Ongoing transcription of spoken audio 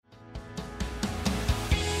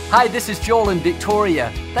Hi, this is Joel and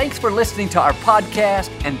Victoria. Thanks for listening to our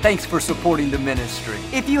podcast, and thanks for supporting the ministry.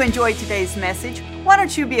 If you enjoyed today's message, why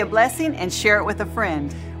don't you be a blessing and share it with a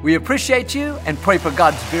friend? We appreciate you and pray for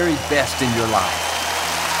God's very best in your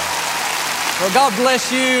life. Well, God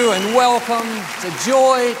bless you and welcome. It's a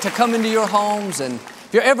joy to come into your homes. And if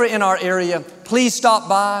you're ever in our area, please stop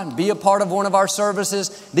by and be a part of one of our services.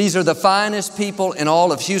 These are the finest people in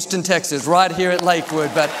all of Houston, Texas, right here at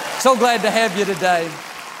Lakewood. But so glad to have you today.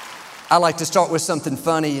 I like to start with something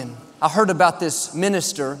funny. And I heard about this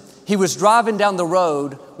minister. He was driving down the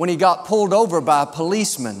road when he got pulled over by a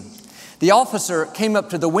policeman. The officer came up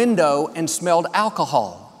to the window and smelled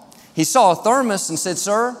alcohol. He saw a thermos and said,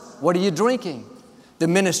 "Sir, what are you drinking?" The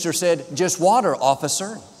minister said, "Just water,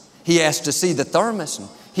 officer." He asked to see the thermos, and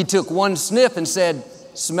he took one sniff and said,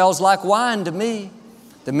 "Smells like wine to me."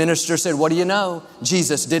 The minister said, "What do you know?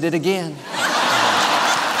 Jesus did it again."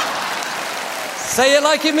 Say it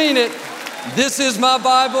like you mean it. This is my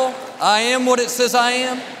Bible. I am what it says I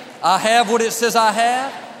am. I have what it says I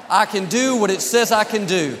have. I can do what it says I can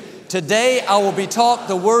do. Today I will be taught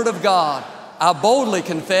the Word of God. I boldly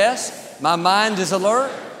confess. My mind is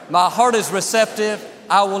alert. My heart is receptive.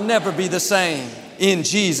 I will never be the same. In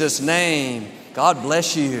Jesus' name, God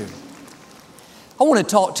bless you. I want to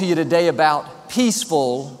talk to you today about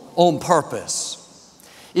peaceful on purpose.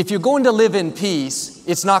 If you're going to live in peace,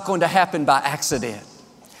 it's not going to happen by accident.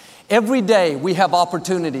 Every day we have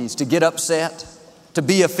opportunities to get upset, to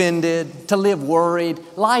be offended, to live worried.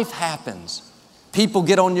 Life happens. People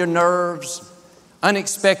get on your nerves,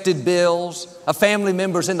 unexpected bills, a family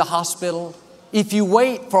member's in the hospital. If you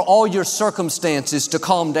wait for all your circumstances to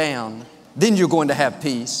calm down, then you're going to have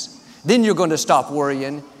peace. Then you're going to stop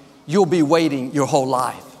worrying. You'll be waiting your whole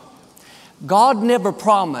life. God never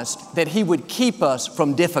promised that He would keep us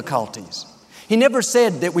from difficulties. He never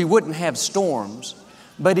said that we wouldn't have storms,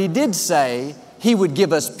 but He did say He would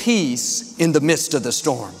give us peace in the midst of the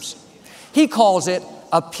storms. He calls it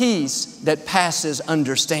a peace that passes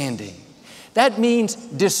understanding. That means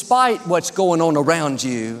despite what's going on around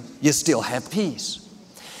you, you still have peace.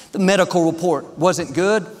 The medical report wasn't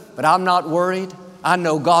good, but I'm not worried. I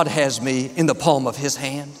know God has me in the palm of His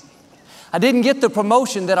hand. I didn't get the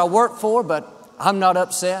promotion that I worked for, but I'm not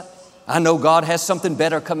upset. I know God has something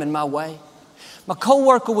better coming my way. My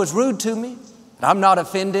coworker was rude to me, but I'm not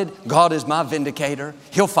offended. God is my vindicator.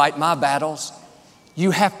 He'll fight my battles.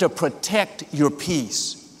 You have to protect your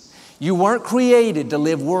peace. You weren't created to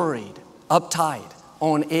live worried, uptight,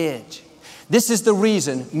 on edge. This is the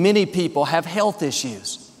reason many people have health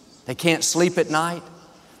issues. They can't sleep at night.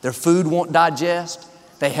 Their food won't digest.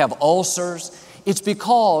 They have ulcers. It's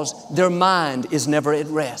because their mind is never at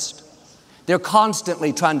rest. They're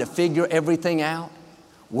constantly trying to figure everything out,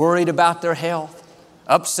 worried about their health,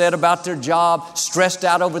 upset about their job, stressed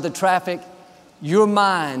out over the traffic. Your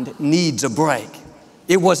mind needs a break.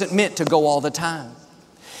 It wasn't meant to go all the time.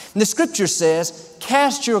 And the scripture says,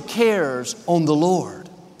 cast your cares on the Lord.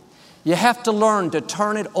 You have to learn to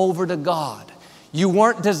turn it over to God. You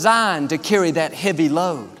weren't designed to carry that heavy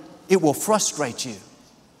load. It will frustrate you.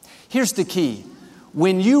 Here's the key.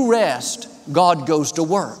 When you rest, God goes to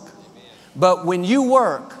work. But when you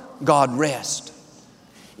work, God rests.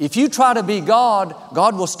 If you try to be God,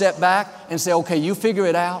 God will step back and say, okay, you figure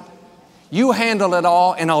it out. You handle it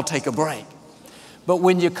all and I'll take a break. But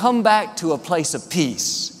when you come back to a place of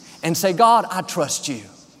peace and say, God, I trust you.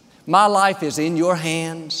 My life is in your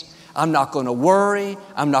hands. I'm not going to worry.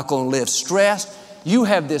 I'm not going to live stressed. You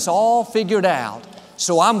have this all figured out.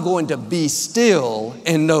 So I'm going to be still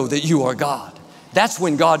and know that you are God. That's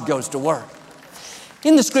when God goes to work.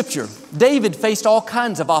 In the scripture, David faced all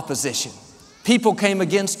kinds of opposition. People came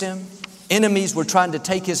against him. Enemies were trying to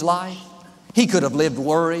take his life. He could have lived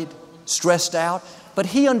worried, stressed out, but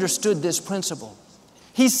he understood this principle.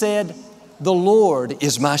 He said, the Lord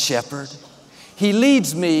is my shepherd. He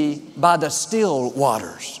leads me by the still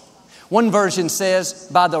waters. One version says,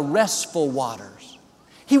 by the restful waters.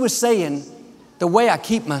 He was saying, the way I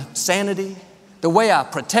keep my sanity, the way I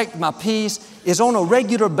protect my peace is on a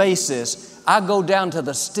regular basis. I go down to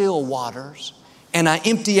the still waters and I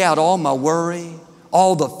empty out all my worry,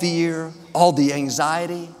 all the fear, all the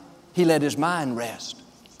anxiety. He let his mind rest.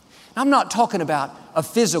 I'm not talking about a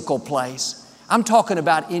physical place. I'm talking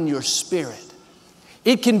about in your spirit.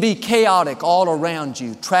 It can be chaotic all around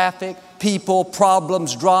you. Traffic, people,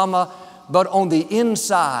 problems, drama. But on the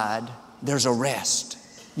inside, there's a rest.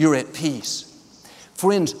 You're at peace.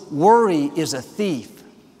 Friends, worry is a thief.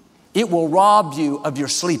 It will rob you of your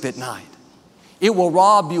sleep at night. It will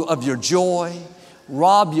rob you of your joy,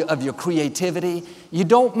 rob you of your creativity. You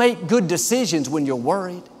don't make good decisions when you're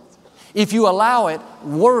worried. If you allow it,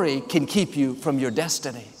 worry can keep you from your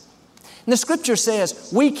destiny. And the scripture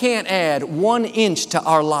says we can't add 1 inch to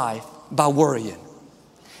our life by worrying.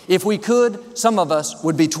 If we could, some of us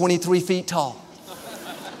would be 23 feet tall.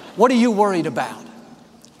 What are you worried about?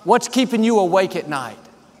 What's keeping you awake at night?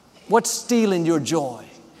 What's stealing your joy?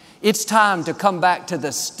 It's time to come back to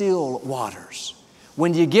the still waters.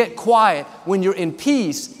 When you get quiet, when you're in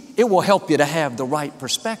peace, it will help you to have the right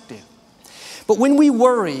perspective. But when we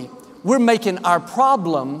worry, we're making our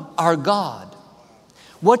problem our God.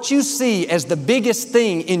 What you see as the biggest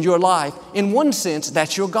thing in your life, in one sense,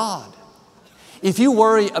 that's your God. If you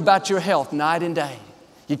worry about your health night and day,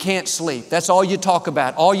 you can't sleep, that's all you talk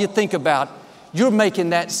about, all you think about, you're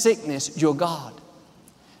making that sickness your God.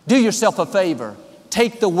 Do yourself a favor.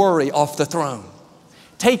 Take the worry off the throne.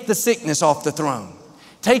 Take the sickness off the throne.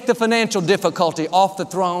 Take the financial difficulty off the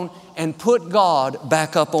throne and put God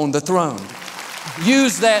back up on the throne.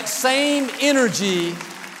 Use that same energy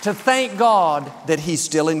to thank God that He's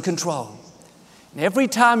still in control. And every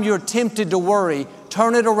time you're tempted to worry,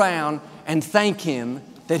 turn it around and thank Him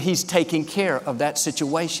that He's taking care of that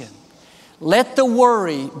situation. Let the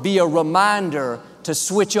worry be a reminder to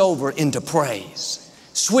switch over into praise.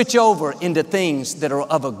 Switch over into things that are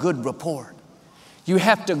of a good report. You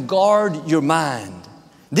have to guard your mind.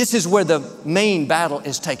 This is where the main battle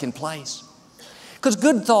is taking place. Because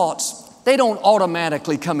good thoughts, they don't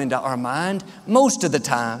automatically come into our mind. Most of the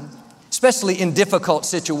time, especially in difficult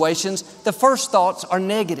situations, the first thoughts are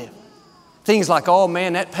negative. Things like, oh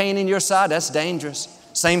man, that pain in your side, that's dangerous.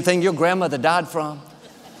 Same thing your grandmother died from.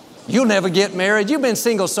 You'll never get married. You've been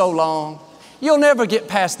single so long. You'll never get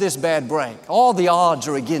past this bad break. All the odds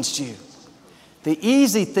are against you. The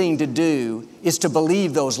easy thing to do is to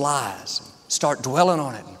believe those lies. Start dwelling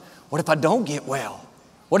on it. What if I don't get well?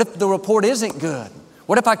 What if the report isn't good?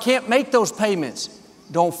 What if I can't make those payments?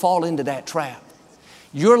 Don't fall into that trap.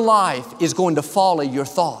 Your life is going to follow your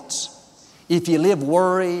thoughts. If you live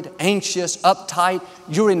worried, anxious, uptight,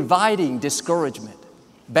 you're inviting discouragement,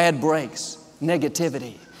 bad breaks,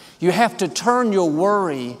 negativity. You have to turn your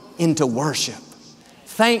worry into worship.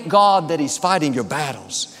 Thank God that He's fighting your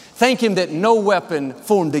battles. Thank Him that no weapon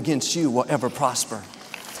formed against you will ever prosper.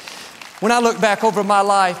 When I look back over my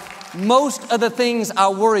life, most of the things I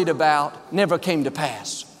worried about never came to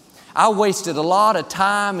pass. I wasted a lot of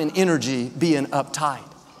time and energy being uptight.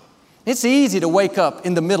 It's easy to wake up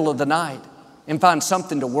in the middle of the night and find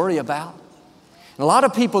something to worry about. And a lot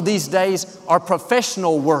of people these days are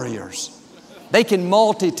professional worriers. They can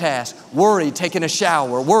multitask, worry taking a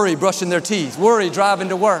shower, worry brushing their teeth, worry driving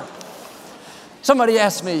to work. Somebody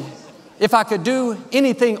asked me, if I could do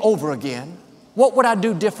anything over again, what would I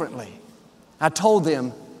do differently? I told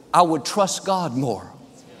them I would trust God more.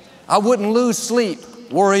 I wouldn't lose sleep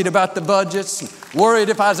worried about the budgets, worried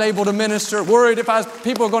if I was able to minister, worried if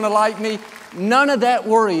people are going to like me. None of that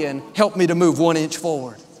worrying helped me to move 1 inch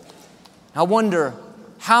forward. I wonder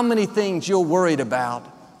how many things you're worried about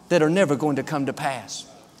that are never going to come to pass.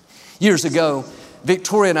 Years ago,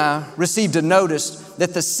 Victoria and I received a notice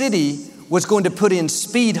that the city was going to put in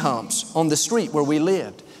speed humps on the street where we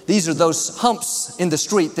lived. These are those humps in the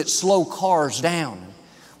street that slow cars down.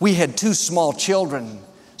 We had 2 small children.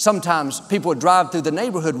 Sometimes people would drive through the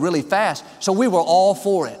neighborhood really fast, so we were all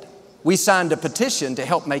for it. We signed a petition to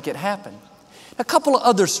help make it happen. A couple of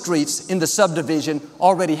other streets in the subdivision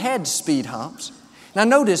already had speed humps. And I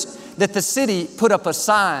noticed that the city put up a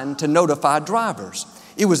sign to notify drivers.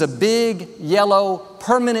 It was a big, yellow,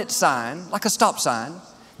 permanent sign, like a stop sign,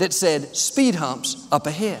 that said, speed humps up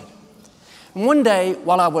ahead. And one day,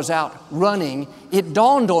 while I was out running, it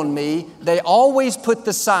dawned on me they always put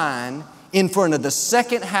the sign in front of the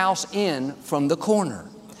second house in from the corner.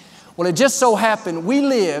 Well, it just so happened we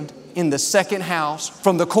lived in the second house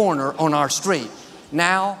from the corner on our street.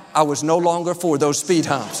 Now, I was no longer for those speed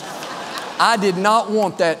humps. I did not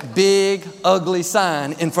want that big, ugly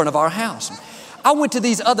sign in front of our house. I went to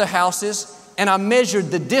these other houses and I measured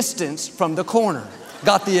the distance from the corner,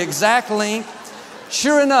 got the exact length.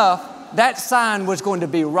 Sure enough, that sign was going to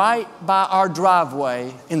be right by our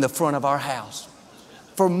driveway in the front of our house.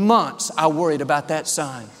 For months, I worried about that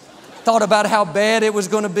sign. Thought about how bad it was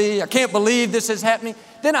going to be. I can't believe this is happening.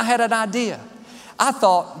 Then I had an idea. I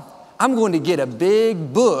thought, I'm going to get a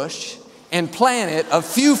big bush and plant it a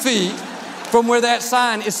few feet from where that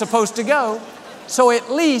sign is supposed to go, so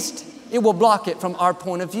at least it will block it from our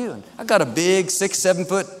point of view. And I got a big 6-7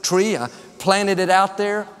 foot tree. I planted it out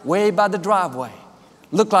there way by the driveway.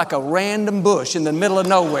 Looked like a random bush in the middle of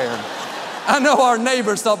nowhere. I know our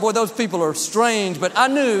neighbors thought, boy, those people are strange, but I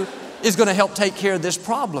knew it's going to help take care of this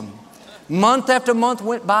problem. Month after month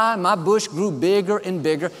went by, and my bush grew bigger and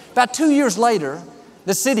bigger. About 2 years later,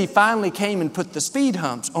 the city finally came and put the speed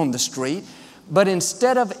humps on the street, but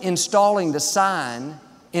instead of installing the sign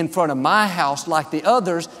in front of my house like the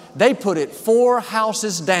others, they put it 4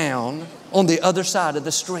 houses down on the other side of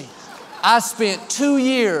the street. I spent 2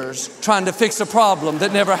 years trying to fix a problem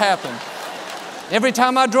that never happened. Every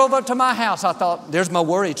time I drove up to my house, I thought, there's my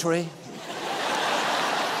worry tree.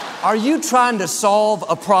 Are you trying to solve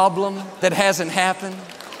a problem that hasn't happened?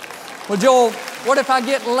 Well, Joel, what if I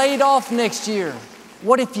get laid off next year?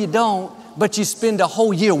 What if you don't, but you spend a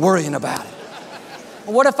whole year worrying about it?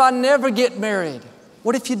 What if I never get married?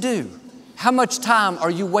 What if you do? How much time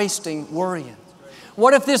are you wasting worrying?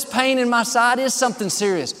 What if this pain in my side is something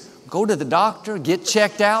serious? Go to the doctor, get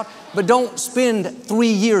checked out, but don't spend 3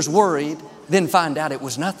 years worried, then find out it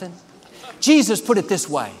was nothing. Jesus put it this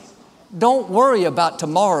way: don't worry about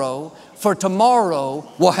tomorrow, for tomorrow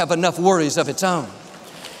will have enough worries of its own.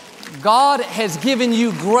 God has given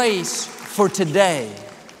you grace for today.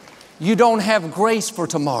 You don't have grace for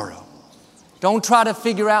tomorrow. Don't try to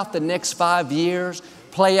figure out the next 5 years,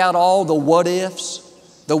 play out all the what ifs.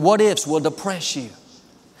 The what ifs will depress you.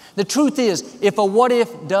 The truth is, if a what if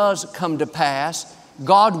does come to pass,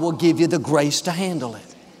 God will give you the grace to handle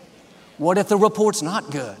it. What if the report's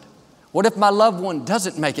not good? What if my loved one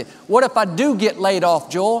doesn't make it? What if I do get laid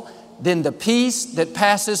off, Joel? Then the peace that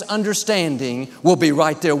passes understanding will be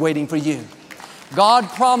right there waiting for you. God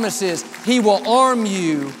promises He will arm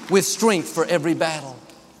you with strength for every battle.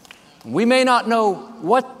 We may not know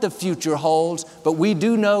what the future holds, but we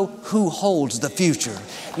do know who holds the future.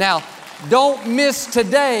 Now, don't miss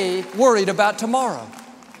today worried about tomorrow.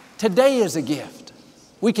 Today is a gift.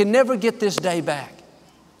 We can never get this day back.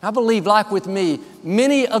 I believe, like with me,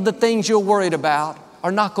 many of the things you're worried about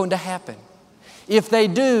are not going to happen. If they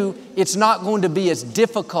do, it's not going to be as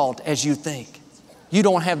difficult as you think. You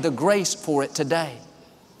don't have the grace for it today.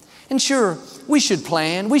 And sure, we should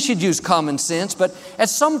plan, we should use common sense, but at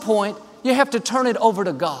some point, you have to turn it over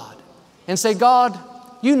to God and say, God,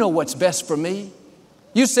 you know what's best for me.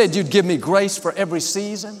 You said you'd give me grace for every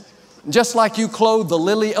season. Just like you clothe the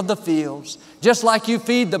lily of the fields, just like you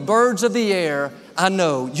feed the birds of the air, I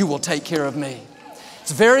know you will take care of me.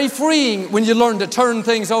 It's very freeing when you learn to turn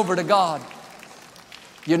things over to God.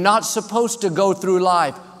 You're not supposed to go through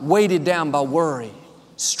life weighted down by worry,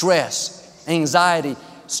 stress, anxiety.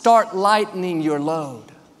 Start lightening your load.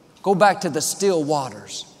 Go back to the still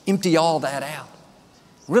waters. Empty all that out.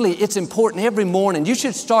 Really, it's important every morning. You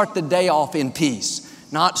should start the day off in peace,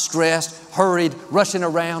 not stressed, hurried, rushing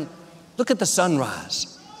around. Look at the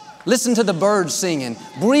sunrise. Listen to the birds singing.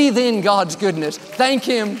 Breathe in God's goodness. Thank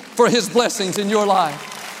Him for His blessings in your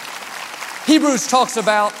life. Hebrews talks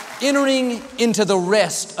about entering into the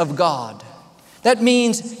rest of God. That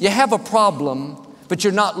means you have a problem, but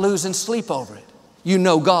you're not losing sleep over it. You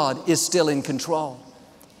know God is still in control.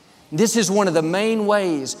 This is one of the main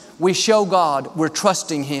ways we show God we're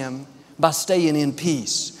trusting Him, by staying in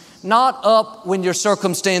peace. Not up when your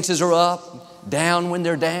circumstances are up, down when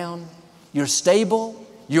they're down. You're stable,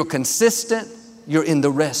 you're consistent, you're in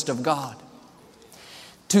the rest of God.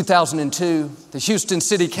 2002, the Houston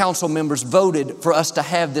City Council members voted for us to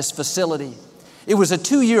have this facility. It was a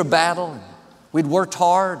 2-year battle. We'd worked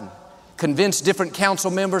hard and convinced different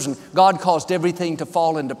council members, and God caused everything to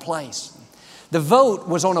fall into place. The vote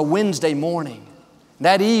was on a Wednesday morning.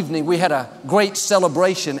 That evening, we had a great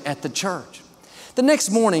celebration at the church. The next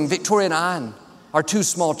morning, Victoria and I and our 2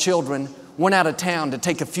 small children went out of town to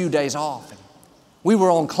take a few days off. We were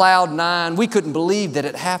on cloud 9. We couldn't believe that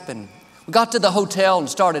it happened. We got to the hotel and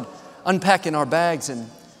started unpacking our bags, and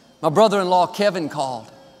my brother-in-law, Kevin, called.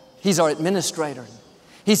 He's our administrator.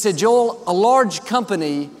 He said, Joel, a large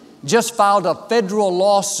company just filed a federal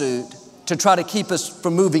lawsuit to try to keep us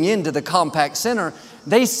from moving into the Compact Center.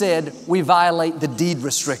 They said we violate the deed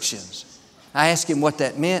restrictions. I asked him what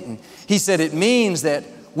that meant, and he said it means that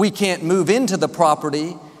we can't move into the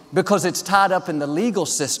property because it's tied up in the legal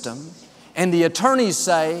system, and the attorneys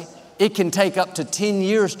say it can take up to 10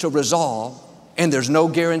 years to resolve, and there's no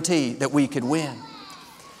guarantee that we could win.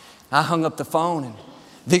 I hung up the phone, and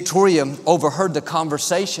Victoria overheard the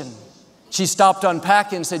conversation. She stopped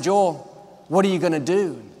unpacking and said, Joel, what are you going to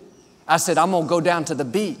do? I said, I'm going to go down to the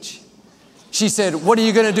beach. She said, what are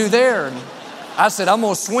you going to do there? And I said, I'm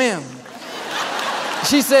going to swim.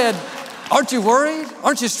 She said, aren't you worried?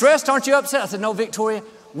 Aren't you stressed? Aren't you upset? I said, no, Victoria,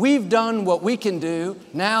 we've done what we can do.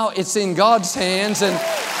 Now it's in God's hands. And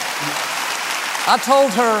I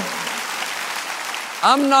told her,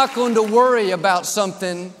 I'm not going to worry about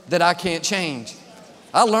something that I can't change.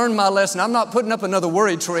 I learned my lesson. I'm not putting up another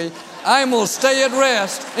worry tree. I am going to stay at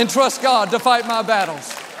rest and trust God to fight my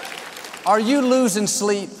battles. Are you losing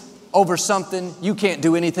sleep over something you can't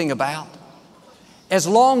do anything about? As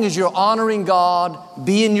long as you're honoring God,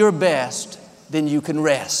 being your best, then you can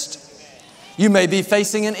rest. You may be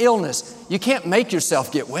facing an illness. You can't make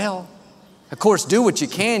yourself get well. Of course, do what you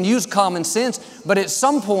can, use common sense, but at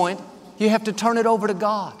some point, you have to turn it over to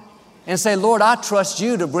God and say, Lord, I trust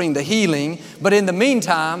you to bring the healing, but in the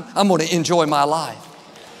meantime, I'm going to enjoy my life.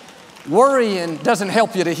 Worrying doesn't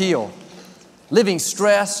help you to heal. Living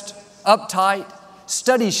stressed, uptight,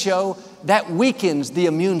 studies show that weakens the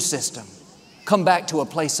immune system. Come back to a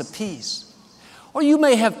place of peace. Or you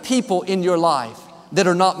may have people in your life that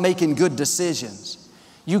are not making good decisions.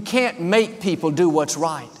 You can't make people do what's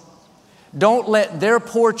right. Don't let their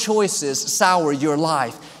poor choices sour your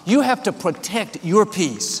life. You have to protect your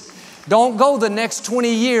peace. Don't go the next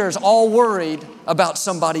 20 years all worried about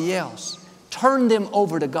somebody else. Turn them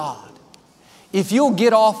over to God. If you'll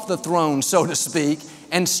get off the throne, so to speak,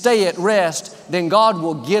 and stay at rest, then God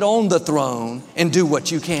will get on the throne and do what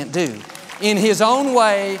you can't do. In His own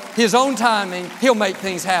way, His own timing, He'll make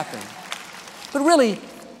things happen. But really,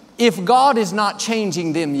 if God is not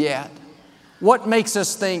changing them yet, what makes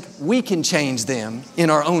us think we can change them in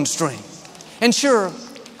our own strength? And sure,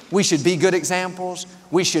 we should be good examples.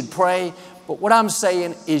 We should pray. But what I'm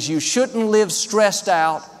saying is you shouldn't live stressed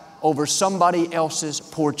out over somebody else's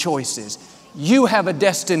poor choices. You have a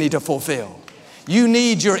destiny to fulfill. You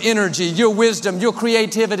need your energy, your wisdom, your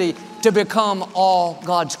creativity to become all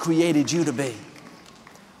God's created you to be.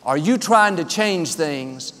 Are you trying to change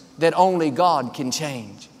things that only God can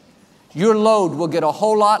change? Your load will get a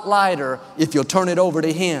whole lot lighter if you'll turn it over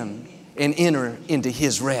to Him and enter into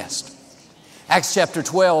His rest. Acts chapter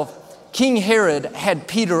 12, King Herod had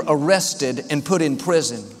Peter arrested and put in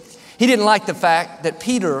prison. He didn't like the fact that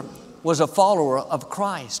Peter was a follower of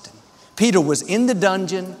Christ. Peter was in the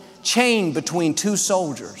dungeon, chained between two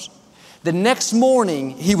soldiers. The next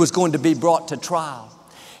morning, he was going to be brought to trial.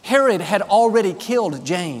 Herod had already killed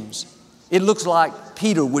James. It looks like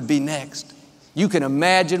Peter would be next. You can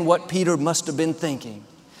imagine what Peter must have been thinking.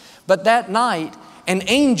 But that night, an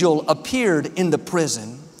angel appeared in the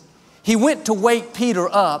prison. He went to wake Peter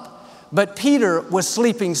up, but Peter was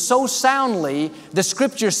sleeping so soundly, the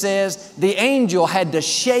scripture says the angel had to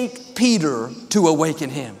shake Peter to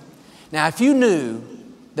awaken him. Now, if you knew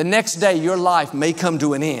the next day your life may come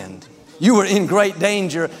to an end, you were in great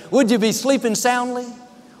danger, would you be sleeping soundly?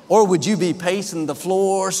 Or would you be pacing the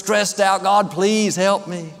floor, stressed out, God, please help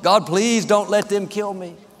me. God, please don't let them kill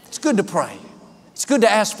me. It's good to pray. It's good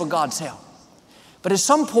to ask for God's help. But at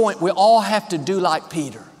some point, we all have to do like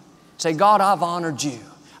Peter. Say, God, I've honored you.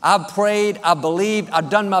 I've prayed, I believed, I've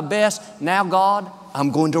done my best. Now, God,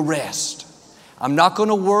 I'm going to rest. I'm not going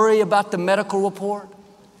to worry about the medical report.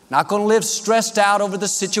 Not going to live stressed out over the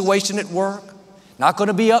situation at work. Not going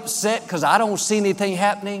to be upset because I don't see anything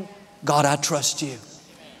happening. God, I trust you.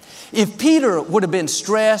 If Peter would have been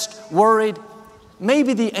stressed, worried,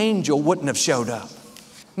 maybe the angel wouldn't have showed up.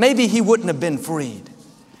 Maybe he wouldn't have been freed.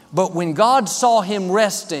 But when God saw him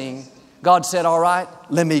resting, God said, all right,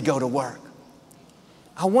 let me go to work.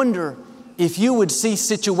 I wonder if you would see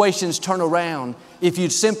situations turn around if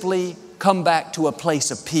you'd simply come back to a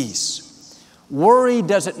place of peace. Worry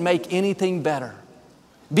doesn't make anything better.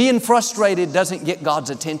 Being frustrated doesn't get God's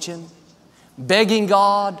attention. Begging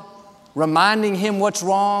God, reminding Him what's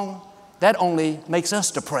wrong, that only makes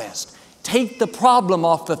us depressed. Take the problem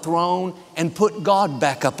off the throne and put God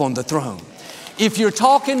back up on the throne. If you're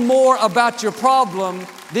talking more about your problem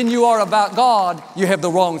than you are about God, you have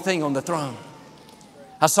the wrong thing on the throne.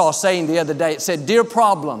 I saw a saying the other day. It said, dear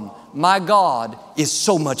problem, my God is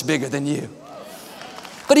so much bigger than you.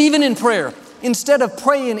 But even in prayer, instead of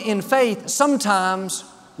praying in faith, sometimes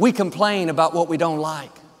we complain about what we don't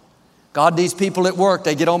like. God, these people at work,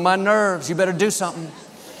 they get on my nerves. You better do something.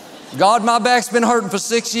 God, my back's been hurting for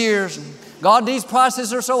 6 years. God, these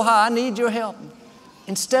prices are so high. I need your help.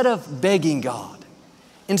 Instead of begging God,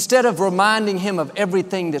 instead of reminding Him of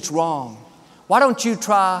everything that's wrong, why don't you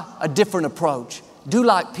try a different approach? Do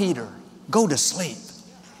like Peter. Go to sleep.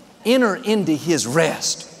 Enter into His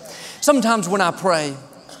rest. Sometimes when I pray,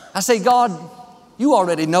 I say, God, you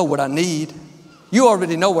already know what I need. You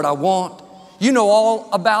already know what I want. You know all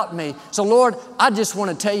about me. So Lord, I just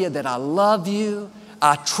want to tell you that I love you,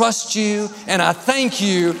 I trust you, and I thank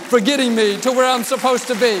you for getting me to where I'm supposed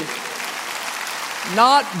to be.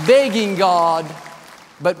 Not begging God,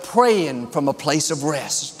 but praying from a place of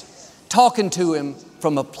rest. Talking to Him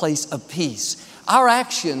from a place of peace. Our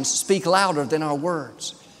actions speak louder than our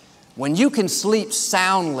words. When you can sleep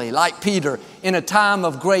soundly like Peter in a time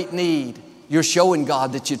of great need, You're showing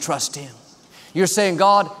God that you trust Him. You're saying,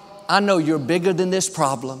 God, I know you're bigger than this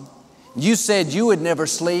problem. You said you would never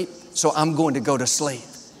sleep, so I'm going to go to sleep.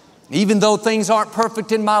 Even though things aren't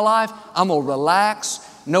perfect in my life, I'm going to relax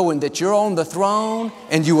knowing that you're on the throne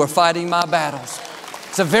and you are fighting my battles.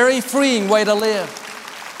 It's a very freeing way to live.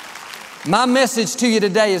 My message to you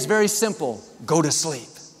today is very simple. Go to sleep.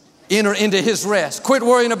 Enter into His rest. Quit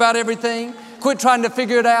worrying about everything. Quit trying to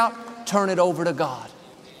figure it out. Turn it over to God.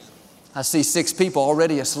 I see 6 people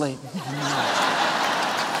already asleep.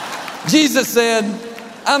 Jesus said,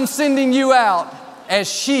 I'm sending you out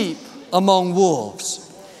as sheep among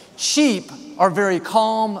wolves. Sheep are very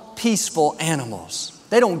calm, peaceful animals.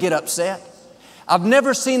 They don't get upset. I've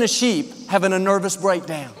never seen a sheep having a nervous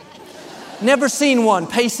breakdown. Never seen one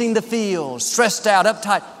pacing the fields, stressed out,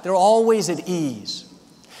 uptight. They're always at ease.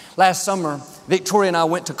 Last summer, Victoria and I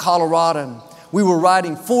went to Colorado, and we were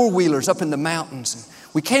riding 4-wheelers up in the mountains. And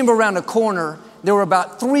we came around a corner. There were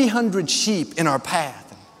about 300 sheep in our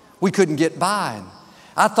path. We couldn't get by. And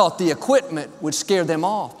I thought the equipment would scare them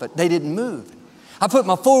off, but they didn't move. I put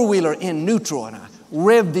my 4-wheeler in neutral, and I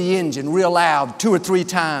revved the engine real loud 2 or 3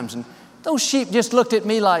 times. And those sheep just looked at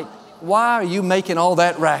me like, why are you making all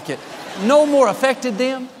that racket? No more affected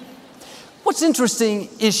them. What's interesting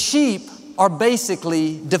is sheep are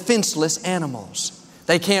basically defenseless animals.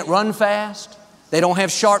 They can't run fast. They don't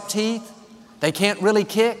have sharp teeth. They can't really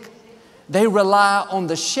kick. They rely on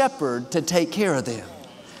the shepherd to take care of them.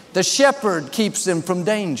 The shepherd keeps them from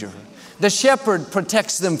danger. The shepherd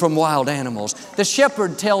protects them from wild animals. The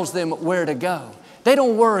shepherd tells them where to go. They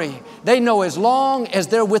don't worry. They know as long as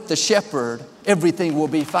they're with the shepherd, everything will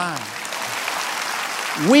be fine.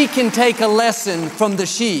 We can take a lesson from the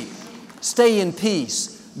sheep. Stay in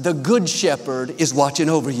peace. The good shepherd is watching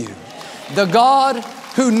over you. The God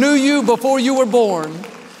who knew you before you were born,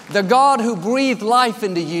 the God who breathed life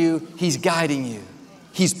into you, He's guiding you.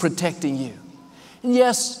 He's protecting you. And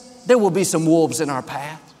yes, there will be some wolves in our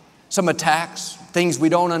path, some attacks, things we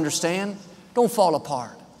don't understand. Don't fall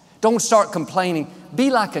apart. Don't start complaining.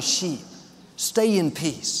 Be like a sheep. Stay in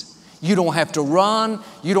peace. You don't have to run.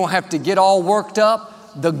 You don't have to get all worked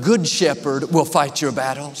up. The good shepherd will fight your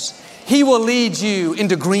battles. He will lead you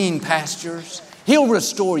into green pastures. He'll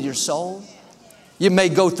restore your soul. You may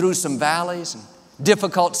go through some valleys and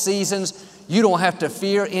difficult seasons. You don't have to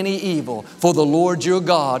fear any evil, for the Lord your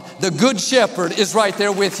God, the good shepherd, is right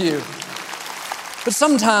there with you. But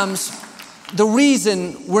sometimes the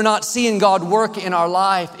reason we're not seeing God work in our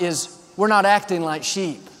life is we're not acting like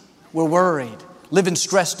sheep. We're worried, living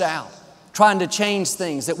stressed out, trying to change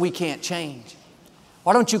things that we can't change.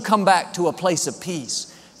 Why don't you come back to a place of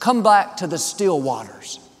peace? Come back to the still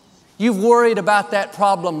waters. You've worried about that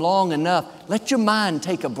problem long enough. Let your mind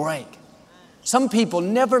take a break. Some people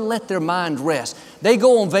never let their mind rest. They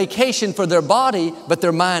go on vacation for their body, but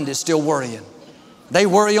their mind is still worrying. They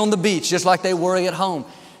worry on the beach just like they worry at home.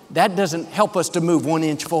 That doesn't help us to move 1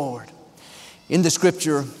 inch forward. In the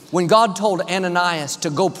scripture, when God told Ananias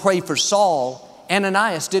to go pray for Saul,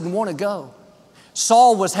 Ananias didn't want to go.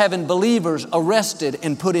 Saul was having believers arrested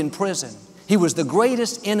and put in prison. He was the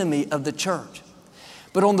greatest enemy of the church.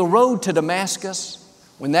 But on the road to Damascus,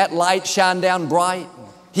 when that light shined down bright,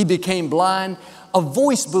 he became blind, a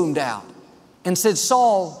voice boomed out and said,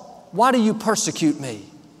 Saul, why do you persecute me?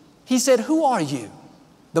 He said, who are you?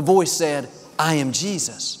 The voice said, I am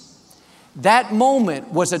Jesus. That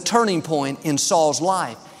moment was a turning point in Saul's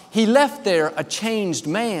life. He left there a changed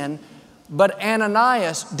man, but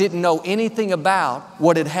Ananias didn't know anything about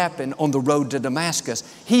what had happened on the road to Damascus.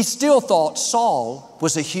 He still thought Saul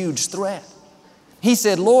was a huge threat. He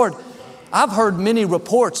said, Lord, I've heard many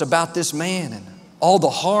reports about this man and all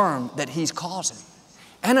the harm that he's causing.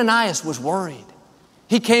 Ananias was worried.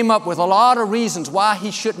 He came up with a lot of reasons why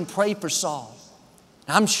he shouldn't pray for Saul.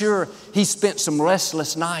 I'm sure he spent some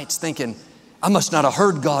restless nights thinking, I must not have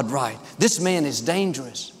heard God right. This man is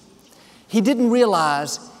dangerous. He didn't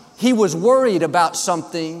realize he was worried about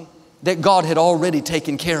something that God had already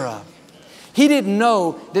taken care of. He didn't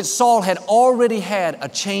know that Saul had already had a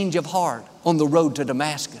change of heart on the road to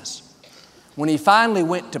Damascus. When he finally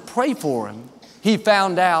went to pray for him, he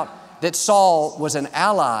found out that Saul was an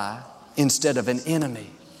ally instead of an enemy.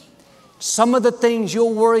 Some of the things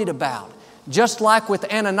you're worried about, just like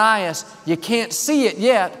with Ananias, you can't see it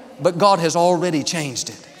yet, but God has already changed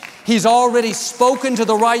it. He's already spoken to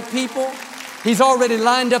the right people. He's already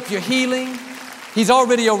lined up your healing. He's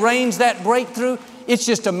already arranged that breakthrough. It's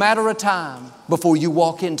just a matter of time before you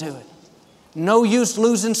walk into it. No use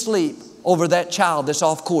losing sleep over that child that's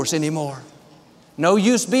off course anymore. No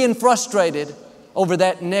use being frustrated over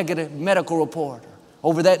that negative medical report,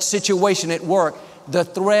 over that situation at work. The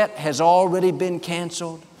threat has already been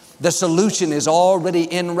canceled. The solution is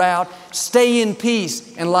already en route. Stay in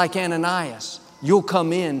peace, and like Ananias, you'll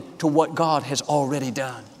come in to what God has already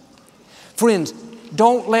done. Friends,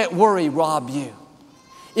 don't let worry rob you.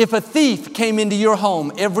 If a thief came into your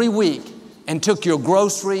home every week and took your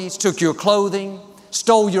groceries, took your clothing,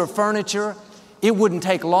 stole your furniture, it wouldn't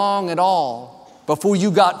take long at all before you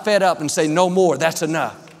got fed up and say, no more, that's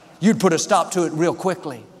enough. You'd put a stop to it real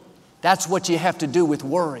quickly. That's what you have to do with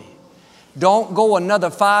worry. Don't go another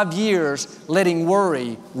 5 years letting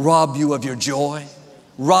worry rob you of your joy,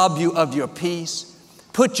 rob you of your peace.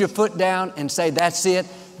 Put your foot down and say, that's it.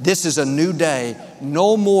 This is a new day.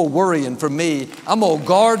 No more worrying for me. I'm going to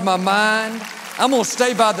guard my mind. I'm going to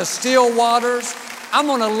stay by the still waters. I'm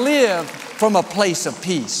going to live from a place of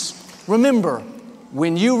peace. Remember,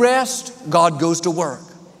 when you rest, God goes to work.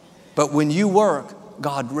 But when you work,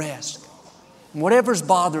 God rests. Whatever's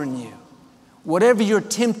bothering you, whatever you're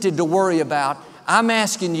tempted to worry about, I'm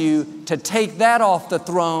asking you to take that off the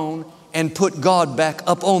throne and put God back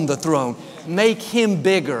up on the throne. Make Him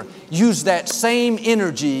bigger. Use that same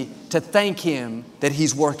energy to thank Him that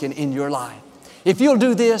He's working in your life. If you'll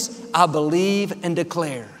do this, I believe and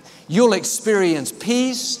declare you'll experience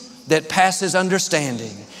peace that passes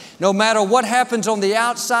understanding. No matter what happens on the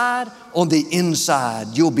outside, on the inside,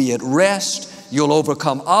 you'll be at rest. You'll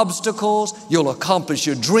overcome obstacles. You'll accomplish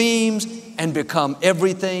your dreams and become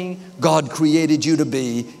everything God created you to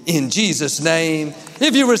be in Jesus' name.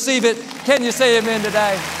 If you receive it, can you say amen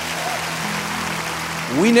today?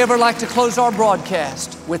 We never like to close our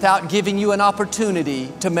broadcast without giving you an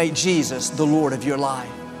opportunity to make Jesus the Lord of your life.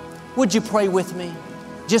 Would you pray with me?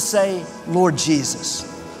 Just say, Lord Jesus,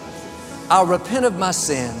 I repent of my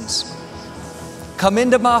sins. Come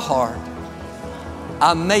into my heart.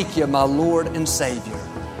 I make you my Lord and Savior.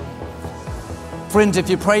 Friends, if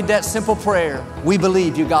you prayed that simple prayer, we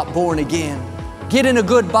believe you got born again. Get in a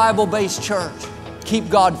good Bible-based church. Keep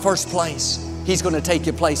God first place. He's going to take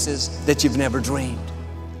you places that you've never dreamed.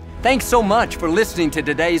 Thanks so much for listening to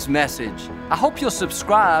today's message. I hope you'll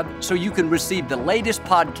subscribe so you can receive the latest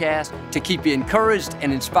podcast to keep you encouraged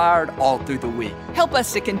and inspired all through the week. Help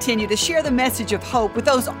us to continue to share the message of hope with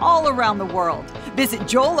those all around the world. Visit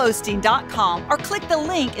joelosteen.com or click the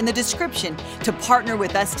link in the description to partner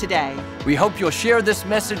with us today. We hope you'll share this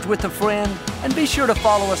message with a friend and be sure to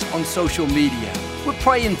follow us on social media. We're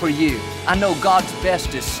praying for you. I know God's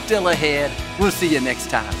best is still ahead. We'll see you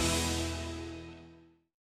next time.